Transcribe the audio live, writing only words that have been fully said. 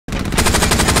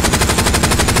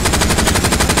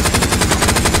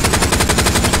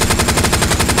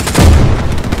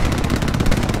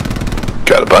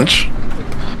Got a bunch.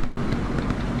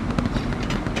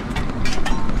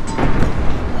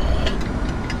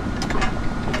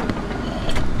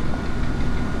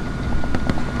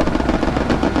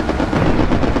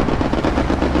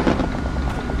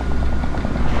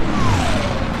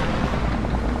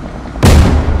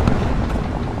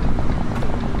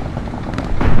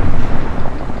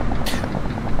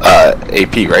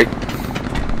 AP, right?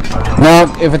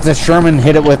 No, if it's a Sherman,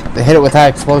 hit it with high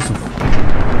explosive.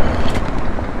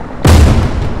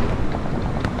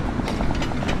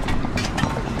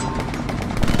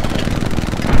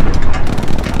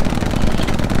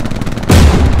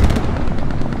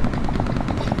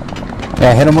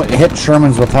 Yeah, hit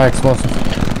Shermans with high explosive.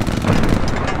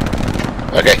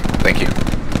 Okay, thank you.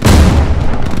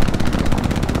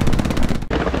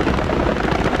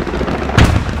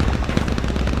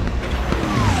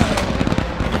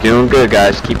 Doing good,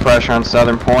 guys. Keep pressure on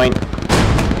Southern Point.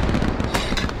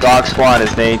 Dog Squad,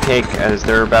 as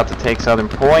they're about to take Southern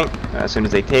Point, as soon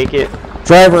as they take it,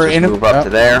 Driver, move up to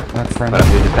there. That's Put up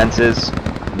new defenses,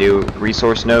 new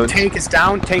resource nodes. Tank is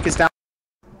down. Tank is down.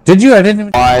 Did you? I didn't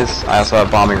even. I also have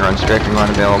bombing run, strafing run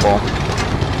available.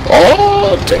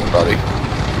 Oh, tank buddy.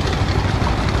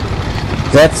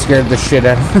 That scared the shit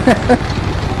out of me.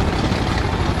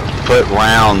 Put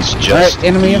rounds just right,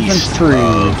 enemy east infantry.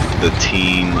 of the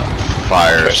team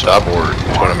fire support.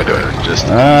 What am I doing? Just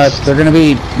east. They're gonna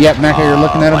be. Yep, Mecca, you're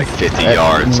looking at them. like 50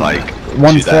 yards, like to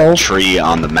 112. that tree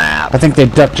on the map. I think they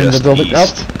ducked into the Just building.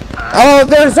 east. Oh,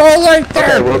 there's all right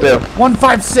there. Okay, we'll do.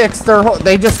 156.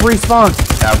 They just respawned.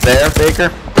 Out there, Baker?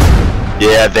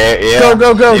 Yeah, yeah.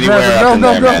 Go, Anywhere driver, up in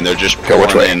go, there, go. man. They're just Go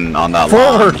which pouring way? in on that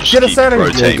Forward. line. Just Get us keep out of here.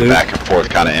 rotating Yeah, back and forth,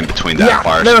 kind of in between that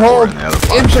fire their whole support and the other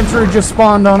fire infantry just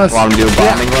spawned on us. Want to do a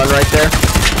bombing run right there?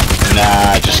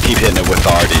 Nah, just keep hitting it with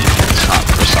RD. It's not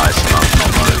precise enough.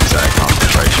 Not exact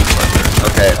concentration, but there.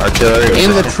 Okay, artillery.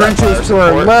 In the trenches to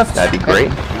our left. That'd be great.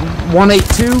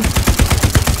 182.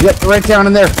 Yep, right down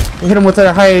in there. Hit him with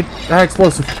a high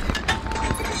explosive.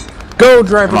 Go,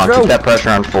 driver, Come on, go. keep that pressure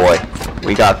on Foy.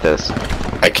 We got this.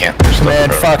 I can't. There's Man,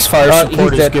 nothing Fox fire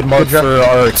support is good mark for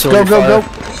our artillery Go.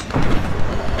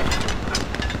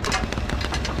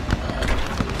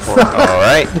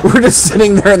 Alright. We're just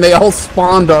sitting there and they all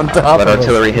spawned on top Let of us.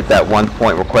 artillery hit that one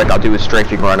point real quick. I'll do a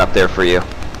strafing run up there for you.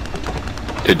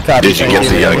 Did you get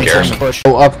the garrison?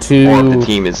 Go up to Or if the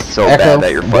team is so Echo, bad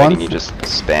that you're fighting, 1. you just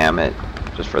spam it.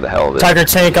 Just for the hell of it. Tiger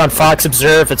tank on Fox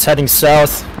observe. It's heading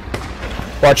south.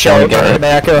 Watch out,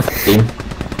 Echo.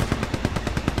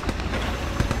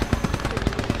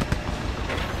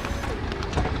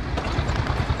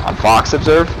 On Fox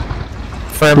observe?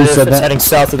 Affirmative. said It's that? heading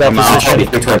south of that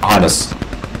position. on us.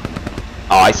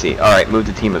 Oh, I see. Alright, move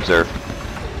the team observe.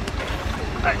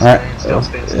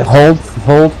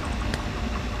 hold.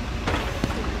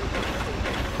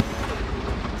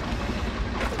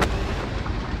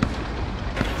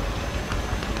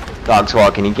 Dog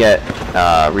Squad, can you get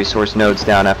resource nodes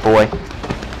down at Foy?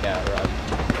 Yeah, right.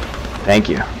 Thank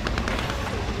you.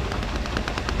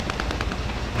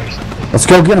 Let's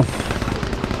go get him.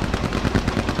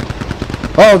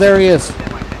 Oh, there he is.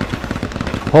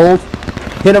 Hold.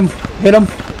 Hit him.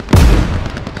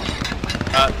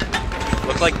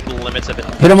 Looks like the limits of it.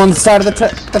 Hit him on the side of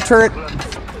the turret.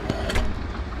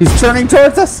 He's turning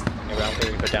towards us.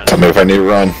 Tell me if I need to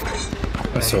run.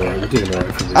 That's alright, we're doing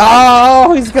alright for this.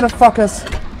 Oh, he's gonna fuck us.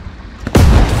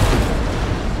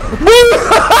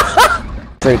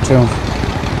 Straight to him.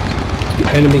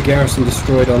 Enemy garrison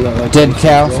destroyed on that like. Dead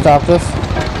cow stopped us.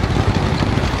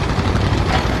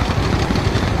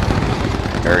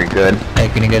 Very good. Hey,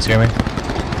 can you guys hear me?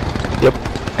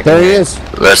 There he is.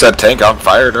 There's that tank on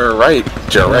fire to our right.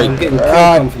 To your I'm right. getting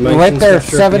confirmation. Right there,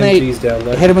 7-8. Down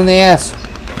there. Hit him in the ass.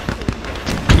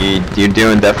 You're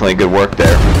doing definitely good work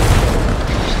there.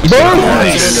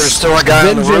 There's still a guy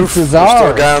on the Vengeance roof. is There's still a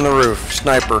ours. guy on the roof.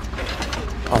 Sniper.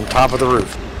 On top of the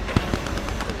roof.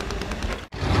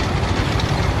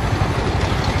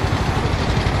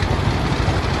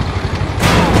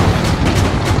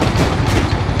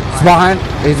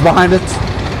 He's behind us.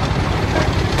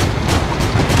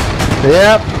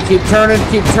 Yep. Keep turning.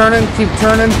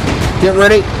 Get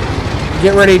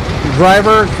ready.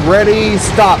 Driver, ready,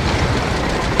 stop.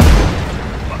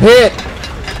 Hit.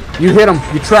 You hit him.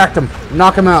 You tracked him.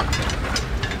 Knock him out.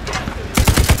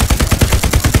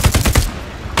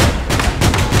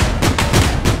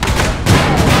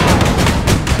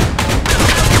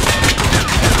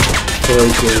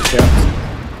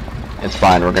 It's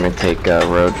fine, we're gonna take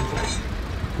road.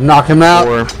 Knock him out.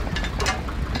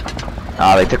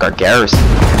 They took our garrison.